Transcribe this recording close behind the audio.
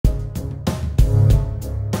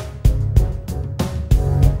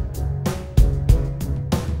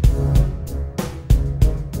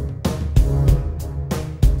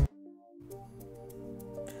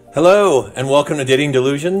Hello and welcome to Dating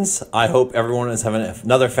Delusions. I hope everyone is having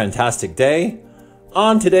another fantastic day.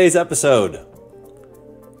 On today's episode,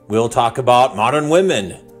 we'll talk about modern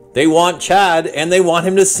women. They want Chad and they want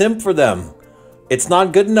him to simp for them. It's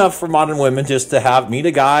not good enough for modern women just to meet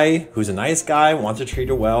a guy who's a nice guy, wants to treat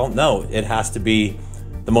her well. No, it has to be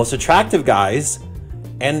the most attractive guys,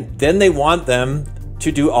 and then they want them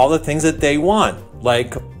to do all the things that they want,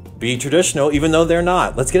 like be traditional even though they're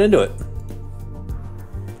not. Let's get into it.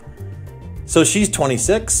 So she's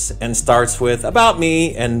 26 and starts with about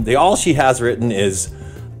me, and all she has written is,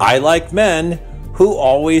 I like men who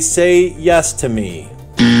always say yes to me.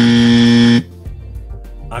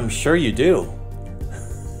 I'm sure you do.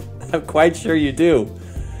 I'm quite sure you do.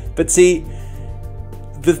 But see,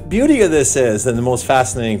 the beauty of this is, and the most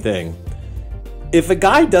fascinating thing, if a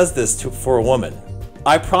guy does this for a woman,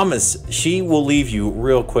 I promise she will leave you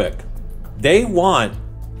real quick. They want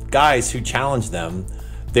guys who challenge them.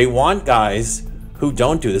 They want guys who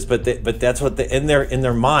don't do this, but that's what in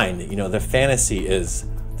their mind, you know, their fantasy is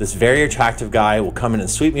this very attractive guy will come in and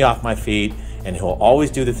sweep me off my feet, and he'll always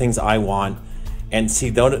do the things I want. And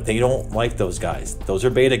see, they don't like those guys. Those are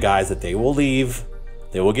beta guys that they will leave,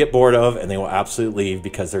 they will get bored of, and they will absolutely leave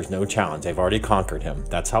because there's no challenge. They've already conquered him.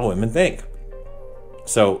 That's how women think.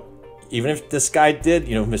 So even if this guy did,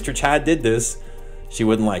 you know, Mr. Chad did this, she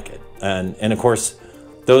wouldn't like it. And of course,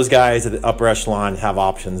 those guys at the upper echelon have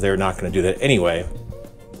options. They're not going to do that anyway.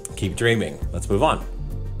 Keep dreaming. Let's move on.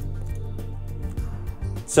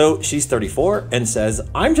 So she's 34 and says,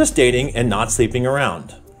 I'm just dating and not sleeping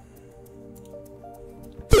around.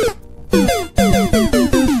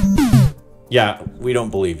 Yeah, we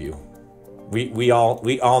don't believe you. We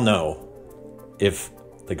all know if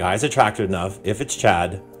the guy's attractive enough, if it's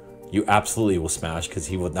Chad, you absolutely will smash because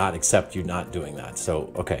he will not accept you not doing that. So,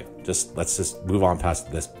 okay, let's just move on past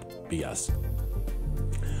this BS.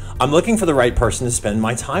 I'm looking for the right person to spend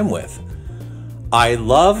my time with. I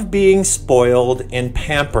love being spoiled and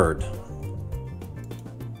pampered.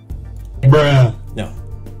 Bruh. No.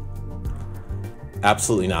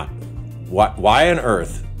 Absolutely not. Why on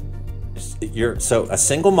earth? So a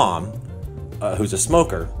single mom who's a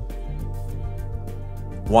smoker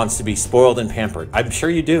wants to be spoiled and pampered. I'm sure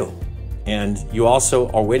you do. And you also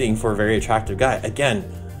are waiting for a very attractive guy. Again,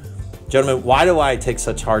 gentlemen, why do I take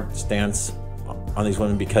such hard stance on these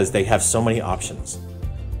women? Because they have so many options.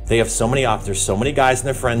 They have so many options. There's so many guys in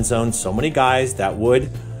their friend zone, so many guys that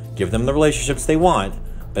would give them the relationships they want,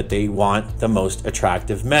 but they want the most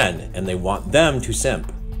attractive men and they want them to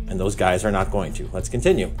simp. And those guys are not going to. Let's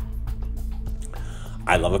continue.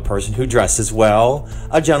 I love a person who dresses well,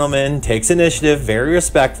 a gentleman, takes initiative, very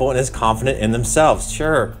respectful, and is confident in themselves.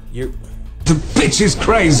 Sure, The bitch is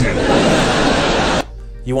crazy.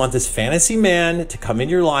 You want this fantasy man to come in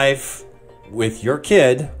your life with your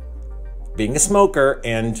kid, being a smoker,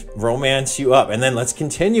 and romance you up. And then let's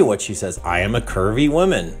continue what she says. I am a curvy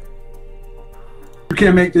woman. You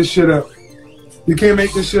can't make this shit up. You can't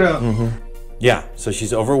make this shit up. Mm-hmm. Yeah, so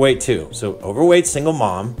she's overweight too. So overweight single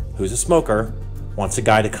mom who's a smoker wants a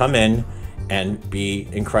guy to come in and be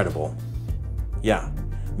incredible. Yeah,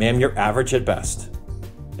 ma'am, you're average at best.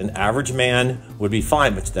 An average man would be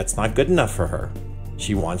fine, but that's not good enough for her.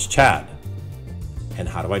 She wants Chad. And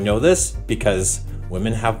how do I know this? Because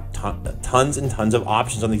women have tons and tons of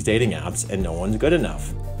options on these dating apps and no one's good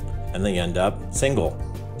enough. And they end up single.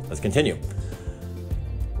 Let's continue.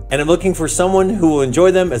 And I'm looking for someone who will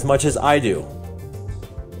enjoy them as much as I do.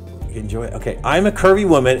 Enjoy. Okay, I'm a curvy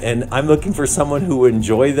woman and I'm looking for someone who will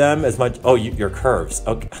enjoy them as much. Oh, your curves.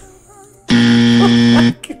 Okay. Oh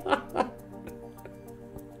my God.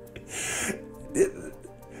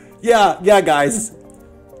 Yeah, guys.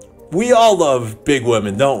 We all love big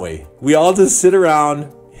women, don't we? We all just sit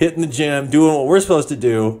around, hitting the gym, doing what we're supposed to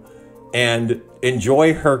do, and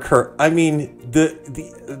enjoy her curve. I mean, the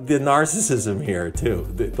narcissism here too.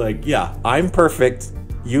 Like, yeah, I'm perfect.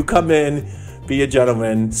 You come in, be a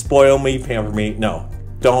gentleman, spoil me, pamper me. No,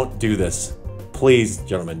 don't do this. Please,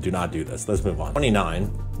 gentlemen, do not do this. Let's move on.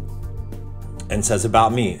 29 and says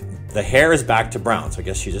about me, the hair is back to brown. So I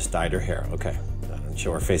guess she just dyed her hair. Okay, I don't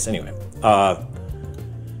show her face anyway.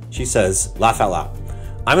 She says, laugh out loud.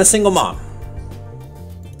 I'm a single mom.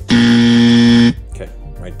 Okay,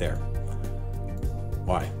 right there.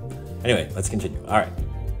 Why? Anyway, let's continue. All right.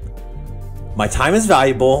 My time is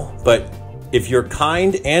valuable, but if you're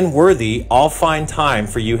kind and worthy, I'll find time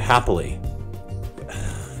for you happily.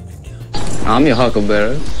 I'm your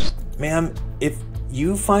huckleberry. Ma'am, if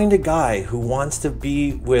you find a guy who wants to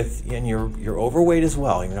be with, and you're overweight as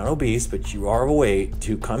well, you're not obese, but you are overweight,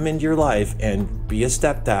 to come into your life and be a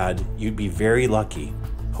stepdad, you'd be very lucky.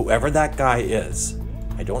 Whoever that guy is,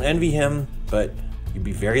 I don't envy him, but you'd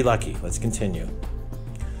be very lucky. Let's continue.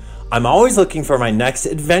 I'm always looking for my next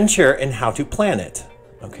adventure and how to plan it.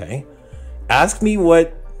 Okay. Ask me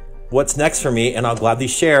what's next for me, and I'll gladly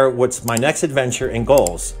share what's my next adventure and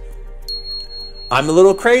goals. I'm a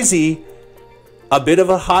little crazy, a bit of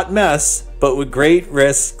a hot mess, but with great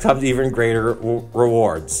risks comes even greater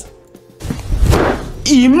rewards.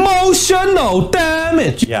 Emotional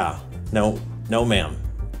damage. Yeah, no, ma'am.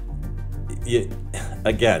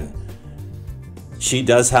 Again, she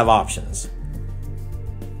does have options.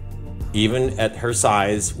 Even at her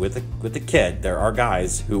size with a kid, there are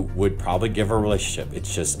guys who would probably give her a relationship.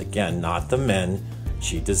 It's just, again, not the men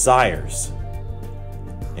she desires.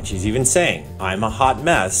 And she's even saying, I'm a hot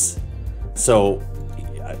mess. So,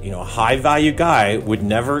 you know, a high value guy would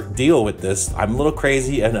never deal with this. I'm a little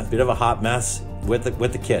crazy and a bit of a hot mess with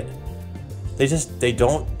the kid. They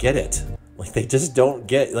don't get it. Like, they just don't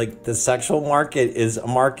get, like, the sexual market is a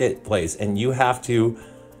marketplace, and you have to,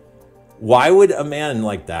 why would a man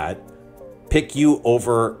like that pick you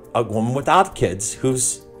over a woman without kids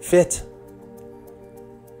who's fit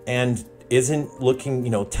and isn't looking, you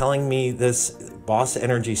know, telling me this boss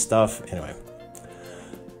energy stuff? Anyway,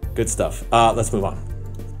 good stuff. Let's move on.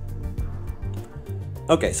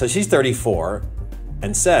 Okay, so she's 34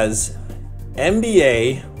 and says,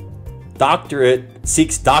 MBA doctorate,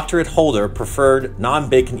 seeks doctorate holder, preferred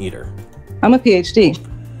non-bacon eater. I'm a PhD.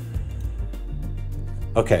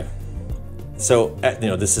 Okay. So, you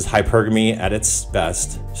know, this is hypergamy at its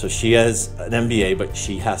best. So she has an MBA, but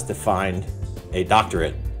she has to find a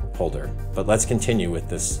doctorate holder. But let's continue with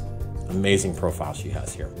this amazing profile she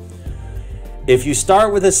has here. If you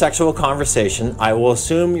start with a sexual conversation, I will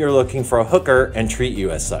assume you're looking for a hooker and treat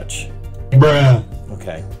you as such. Bruh.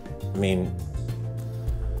 Okay. I mean,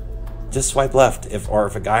 just swipe left if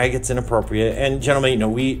a guy gets inappropriate. And gentlemen, you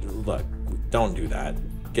know, don't do that.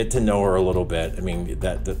 Get to know her a little bit. I mean,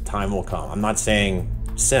 that the time will come. I'm not saying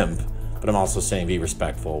simp, but I'm also saying be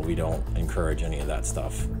respectful. We don't encourage any of that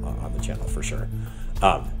stuff on the channel for sure.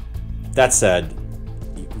 That said,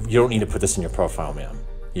 you don't need to put this in your profile, ma'am.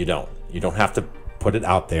 You don't. You don't have to put it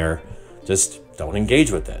out there. Just don't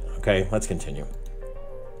engage with it. Okay, let's continue.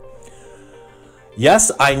 Yes,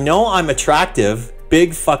 I know I'm attractive.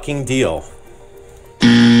 Big fucking deal.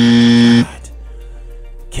 God.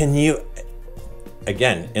 Can you,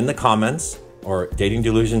 again, in the comments or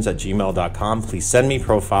datingdelusions@gmail.com, please send me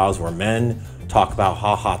profiles where men talk about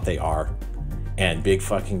how hot they are and big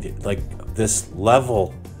fucking, like, this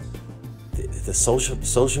level. The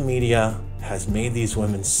social media has made these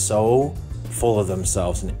women so full of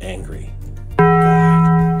themselves and angry.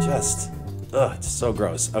 God, just, it's so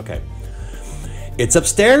gross. Okay. It's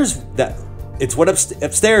upstairs it's what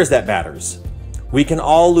upstairs that matters. We can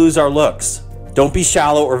all lose our looks. Don't be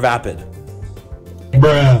shallow or vapid.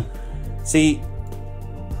 Bruh. See,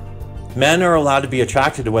 men are allowed to be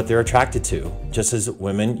attracted to what they're attracted to. Just as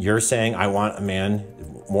women, you're saying, I want a man,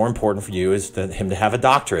 more important for you is him to have a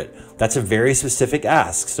doctorate. That's a very specific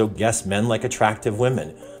ask. So yes, men like attractive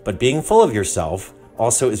women. But being full of yourself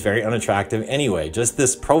also is very unattractive anyway. Just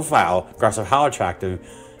this profile, regardless of how attractive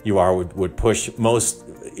you are, would push most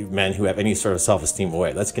men who have any sort of self-esteem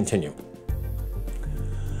away. Let's continue.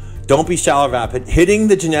 Don't be shallow or vapid. Hitting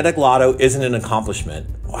the genetic lotto isn't an accomplishment.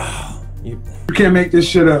 Wow. You can't make this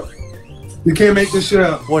shit up. You can't make this shit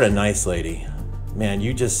up. What a nice lady. Man,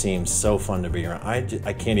 you just seem so fun to be around.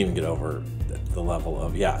 I can't even get over the level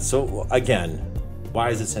of, yeah. So again, why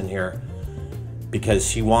is this in here? Because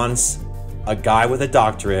she wants a guy with a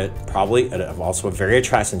doctorate, probably also a very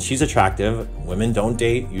attractive, and she's attractive. Women don't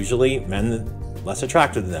date usually men less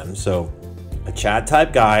attractive than them. So a Chad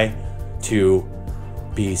type guy to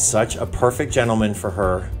be such a perfect gentleman for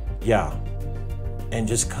her. Yeah. And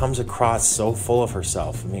just comes across so full of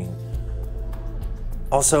herself. I mean,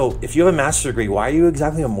 also, if you have a master's degree, why are you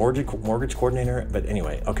exactly a mortgage coordinator? But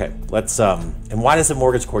anyway, okay, let's, and why does a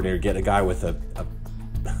mortgage coordinator get a guy with a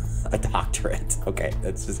doctorate? Okay,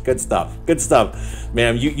 that's just good stuff. Good stuff.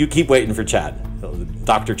 Ma'am, you keep waiting for Chad.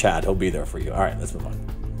 Dr. Chad, he'll be there for you. All right, let's move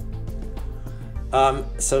on.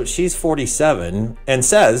 So she's 47 and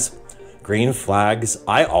says, green flags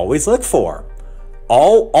I always look for.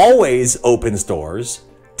 Always opens doors,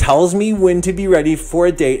 tells me when to be ready for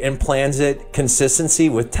a date and plans it, consistency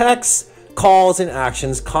with texts, calls, and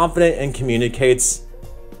actions, confident and communicates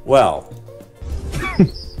well.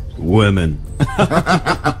 Women.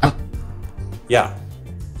 Yeah.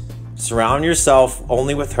 Surround yourself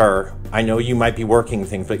only with her. I know you might be working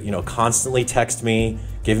things, but, you know, constantly text me,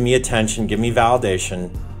 give me attention, give me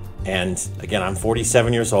validation. And again, I'm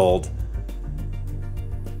 47 years old.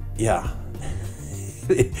 Yeah.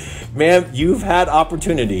 Ma'am, you've had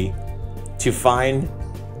opportunity to find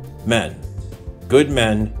men, good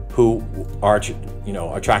men who are, you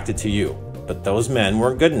know, attracted to you, but those men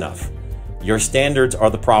weren't good enough. Your standards are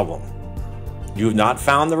the problem. You've not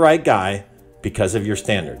found the right guy because of your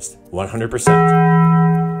standards,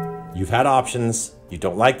 100%. You've had options. You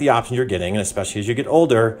don't like the option you're getting, and especially as you get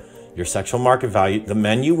older, your sexual market value, the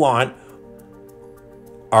men you want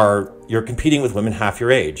you're competing with women half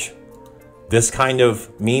your age. This kind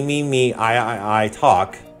of me, I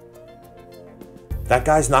talk, that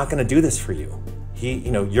guy's not going to do this for you.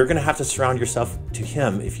 You know, you're going to have to surround yourself to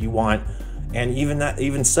him if you want. And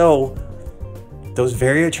even so, those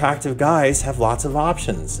very attractive guys have lots of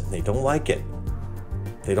options. And they don't like it.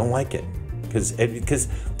 They don't like it. Because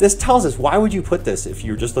this tells us, why would you put this if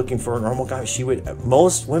you're just looking for a normal guy?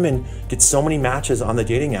 Most women get so many matches on the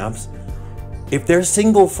dating apps. If they're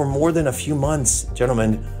single for more than a few months,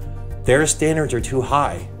 gentlemen, their standards are too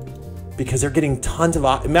high because they're getting tons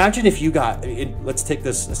of imagine if you got, let's take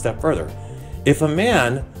this a step further. If a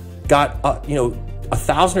man got,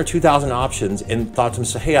 1,000 or 2,000 options and thought to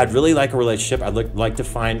himself, hey, I'd really like a relationship. I'd like to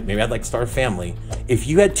find, maybe I'd like to start a family. If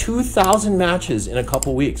you had 2,000 matches in a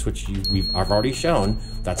couple weeks, which I've already shown,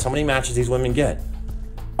 that's how many matches these women get.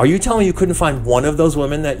 Are you telling me you couldn't find one of those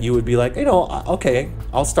women that you would be like, okay,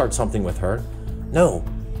 I'll start something with her? No,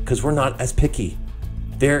 because we're not as picky.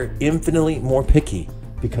 They're infinitely more picky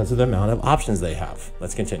because of the amount of options they have.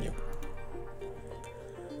 Let's continue.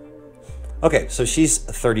 Okay, so she's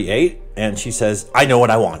 38 and she says, I know what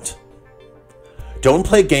I want. Don't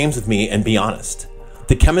play games with me and be honest.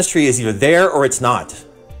 The chemistry is either there or it's not.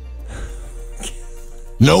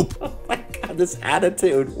 Nope. Oh my God, this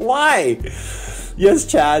attitude. Why? Yes,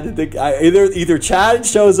 Chad. Either Chad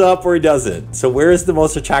shows up or he doesn't. So where is the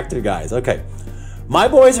most attractive guys? Okay. My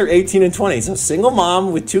boys are 18 and 20. So single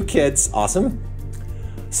mom with 2 kids. Awesome.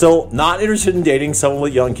 So not interested in dating someone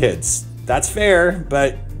with young kids. That's fair,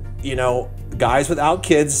 but you know, guys without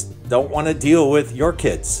kids don't want to deal with your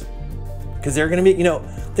kids because they're going to be,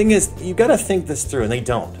 thing is, you got to think this through, and they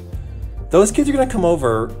don't. Those kids are going to come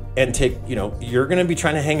over and take, you're going to be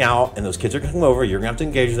trying to hang out, and those kids are going to come over. You're going to have to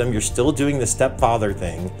engage with them. You're still doing the stepfather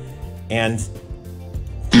thing. And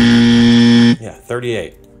yeah,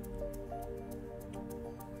 38.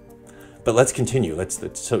 But let's continue.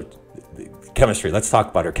 So chemistry. Let's talk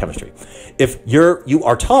about her chemistry. If you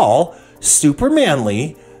are tall, super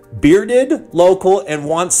manly, bearded, local, and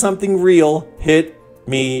want something real, hit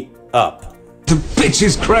me up. The bitch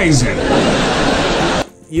is crazy.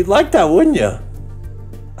 You'd like that, wouldn't you?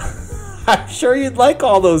 I'm sure you'd like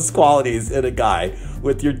all those qualities in a guy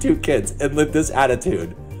with your 2 kids and with this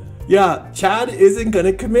attitude. Yeah, Chad isn't going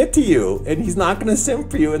to commit to you, and he's not going to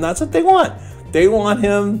simp for you, and that's what they want. They want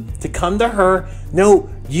him to come to her. No,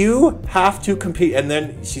 you have to compete. And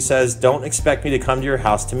then she says, don't expect me to come to your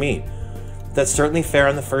house to meet. That's certainly fair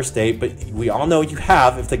on the first date, but we all know you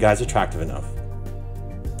have if the guy's attractive enough.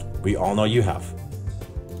 We all know you have.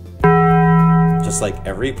 Just like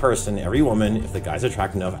every person, every woman, if the guy's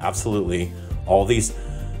attractive enough, absolutely. All these,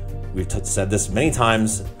 we've said this many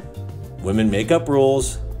times, women make up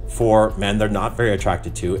rules for men they're not very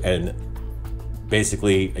attracted to and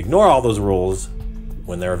basically ignore all those rules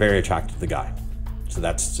when they're very attracted to the guy. So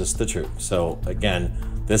that's just the truth. So again,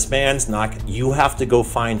 this man's not, you have to go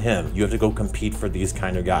find him. You have to go compete for these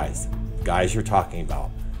kind of guys. Guys you're talking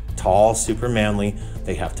about. Tall, super manly,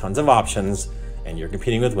 they have tons of options, and you're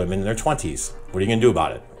competing with women in their 20s. What are you gonna do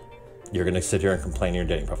about it? You're gonna sit here and complain in your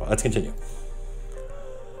dating profile. Let's continue.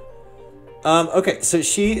 Okay, so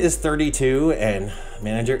she is 32 and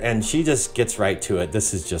manager, and she just gets right to it.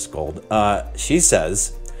 This is just gold. She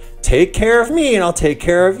says, take care of me and I'll take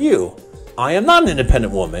care of you. I am not an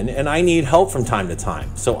independent woman and I need help from time to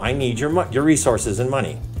time. So I need your resources and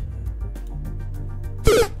money.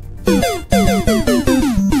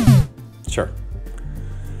 Sure.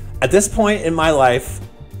 At this point in my life,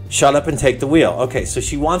 shut up and take the wheel. Okay, so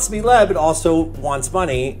she wants to be led, but also wants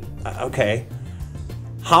money. Okay.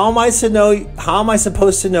 How am I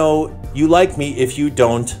supposed to know you like me if you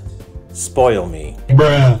don't spoil me?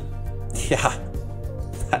 Bruh. Yeah,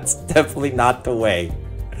 that's definitely not the way.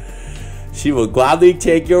 She will gladly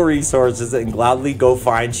take your resources and gladly go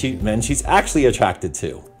find men she's actually attracted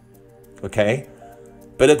to. Okay?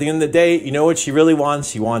 But at the end of the day, you know what she really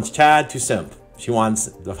wants? She wants Chad to simp. She wants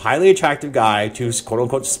the highly attractive guy to quote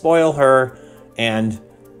unquote spoil her and,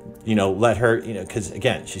 let her, because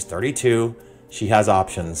again, she's 32. She has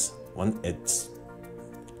options.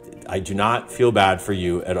 I do not feel bad for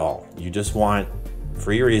you at all. You just want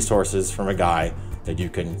free resources from a guy that you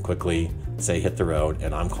can quickly say hit the road,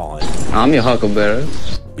 and I'm calling. I'm your huckleberry.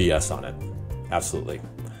 BS on it. Absolutely.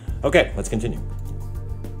 Okay, let's continue.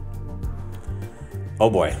 Oh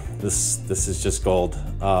boy, this is just gold.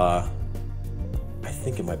 I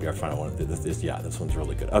think it might be our final one. This one's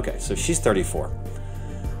really good. Okay, so she's 34.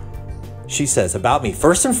 She says, about me,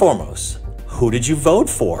 first and foremost, who did you vote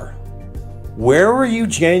for? Where were you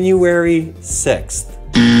January 6th?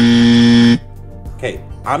 Okay,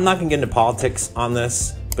 I'm not gonna get into politics on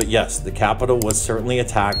this, but yes, the Capitol was certainly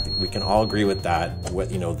attacked. We can all agree with that.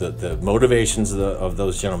 What, you know, the motivations of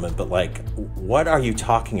those gentlemen, but like, what are you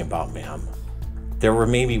talking about, ma'am? There were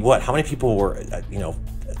maybe, what, how many people were,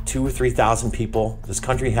 2,000 or 3,000 people? This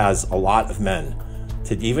country has a lot of men.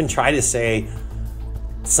 To even try to say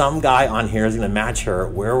some guy on here is gonna match her,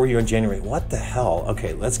 where were you in January? What the hell?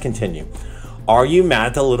 Okay, let's continue. Are you mad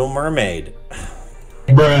at the Little Mermaid?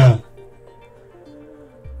 Bruh.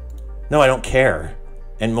 No, I don't care.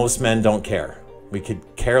 And most men don't care. We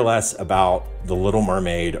could care less about the Little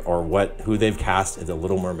Mermaid or who they've cast as the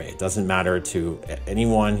Little Mermaid. It doesn't matter to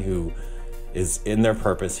anyone who is in their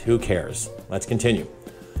purpose. Who cares? Let's continue.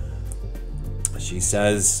 She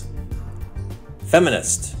says,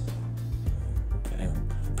 feminist, okay.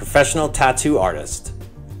 Professional tattoo artist,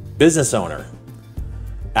 business owner,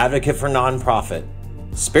 advocate for nonprofit,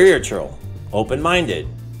 spiritual, open-minded,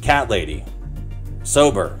 cat lady,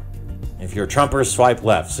 sober. If you're a Trumper, swipe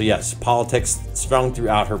left. So yes, politics strung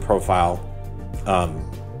throughout her profile.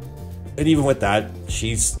 And even with that,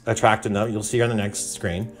 she's attractive enough. You'll see her on the next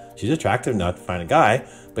screen. She's attractive enough to find a guy,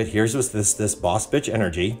 but here's this boss bitch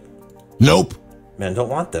energy. Nope. Men don't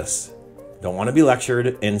want this. Don't want to be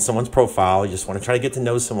lectured in someone's profile. You just want to try to get to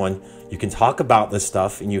know someone. You can talk about this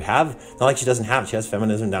stuff, and you have, not like she doesn't have, she has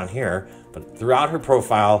feminism down here, but throughout her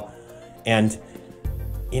profile, and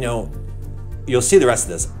you'll see the rest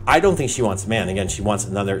of this. I don't think she wants a man. Again, she wants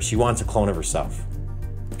a clone of herself.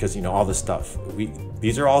 Because, all this stuff,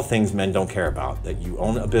 these are all things men don't care about. That you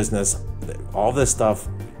own a business, all this stuff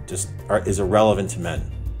is irrelevant to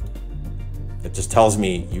men. It just tells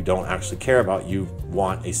me you don't actually care about, you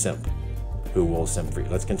want a simp who will simp for you.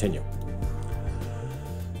 Let's continue.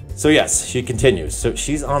 So yes, she continues. So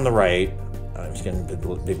she's on the right. She's getting a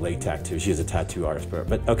big leg tattoo. She's a tattoo artist,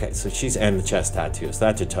 but okay. So she's and the chest tattoo. So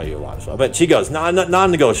that should tell you a lot as well. But she goes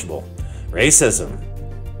non-negotiable: racism,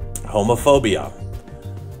 homophobia,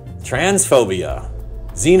 transphobia,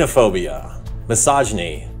 xenophobia,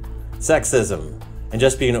 misogyny, sexism, and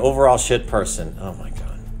just being an overall shit person. Oh my god.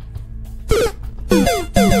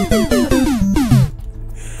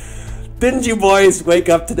 Didn't you boys wake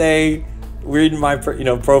up today reading my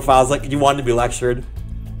profiles like you wanted to be lectured?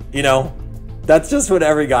 That's just what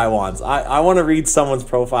every guy wants. I want to read someone's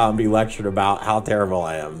profile and be lectured about how terrible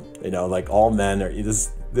I am. Like all men are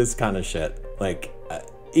this kind of shit. Like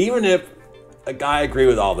even if a guy agree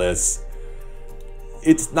with all this,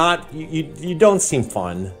 it's not, you don't seem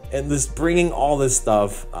fun. And this bringing all this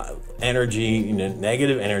stuff, energy,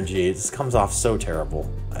 negative energy, it just comes off so terrible.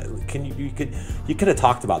 You could have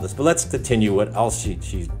talked about this, but let's continue what else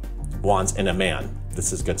she wants in a man.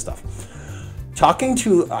 This is good stuff.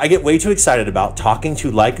 I get way too excited about talking to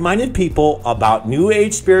like-minded people about New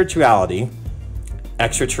Age spirituality,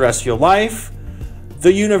 extraterrestrial life,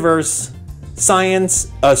 the universe,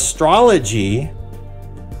 science, astrology,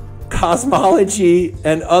 cosmology,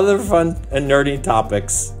 and other fun and nerdy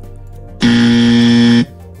topics.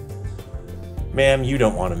 Ma'am, you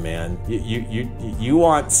don't want a man. You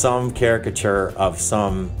want some caricature of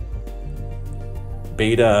some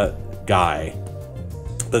beta guy.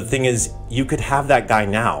 But the thing is, you could have that guy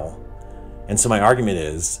now. And so my argument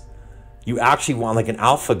is, you actually want like an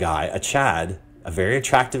alpha guy, a Chad, a very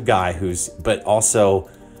attractive guy but also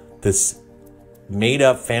this made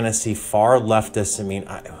up fantasy, far leftist.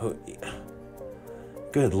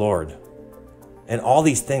 Good Lord. And all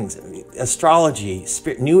these things, astrology,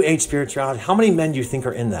 New Age spirituality. How many men do you think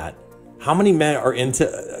are in that? How many men are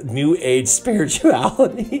into New Age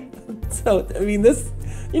spirituality? So, this,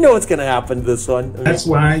 what's going to happen to this one. That's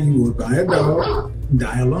why you will buy a dog,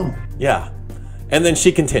 die alone. Yeah. And then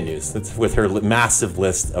she continues with her massive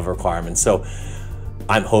list of requirements. So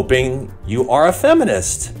I'm hoping you are a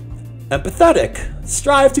feminist, empathetic,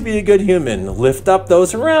 strive to be a good human, lift up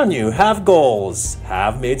those around you, have goals,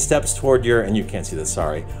 have made steps toward and you can't see this,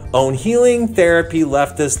 sorry, own healing, therapy,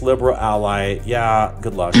 leftist, liberal ally. Yeah,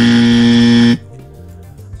 good luck. I'm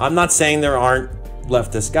not saying there aren't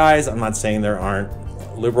leftist guys. I'm not saying there aren't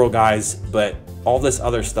liberal guys, but all this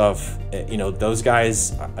other stuff, those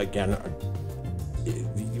guys, again,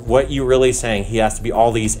 what you're really saying, he has to be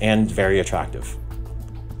all these and very attractive.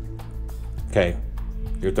 Okay.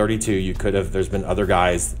 You're 32, there's been other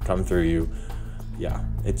guys that come through you. Yeah,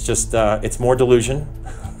 it's just, it's more delusion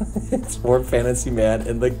It's more fantasy man,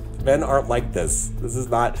 and the men aren't like this. This is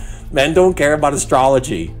not, men don't care about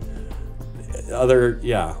astrology. This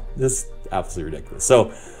is absolutely ridiculous.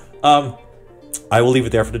 So I will leave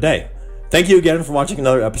it there for today. Thank you again for watching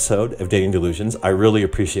another episode of Dating Delusions. I really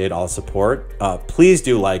appreciate all the support. Please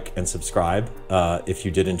do like and subscribe if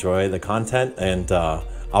you did enjoy the content, and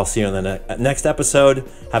I'll see you in the next episode.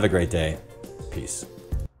 Have a great day. Peace.